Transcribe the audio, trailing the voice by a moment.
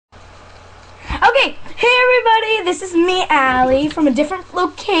Okay, hey everybody, this is me, Allie, from a different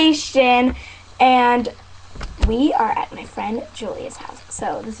location, and we are at my friend Julia's house.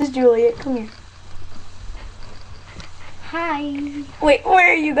 So, this is Julia, come here. Hi. Wait,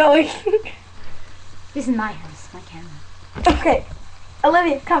 where are you going? This is my house, my camera. Okay,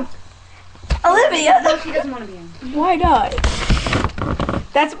 Olivia, come. Olivia! No, she doesn't want to be in. Why not?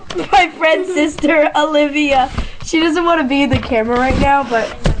 That's my friend's sister, Olivia. She doesn't want to be in the camera right now,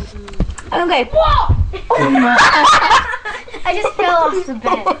 but... Okay. Whoa! I just fell off the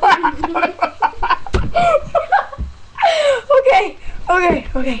bed. Okay.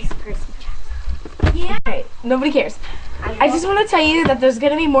 Yeah. Alright, nobody cares. I just want to tell you that there's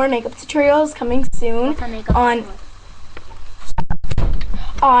going to be more makeup tutorials coming soon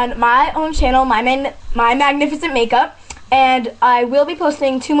on my own channel, My Magnificent Makeup, and I will be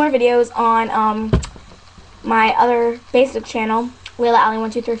posting 2 more videos on my other basic channel, Layla Allie 1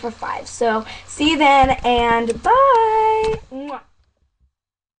 2 3 4 5. So see you then, and bye. Mwah.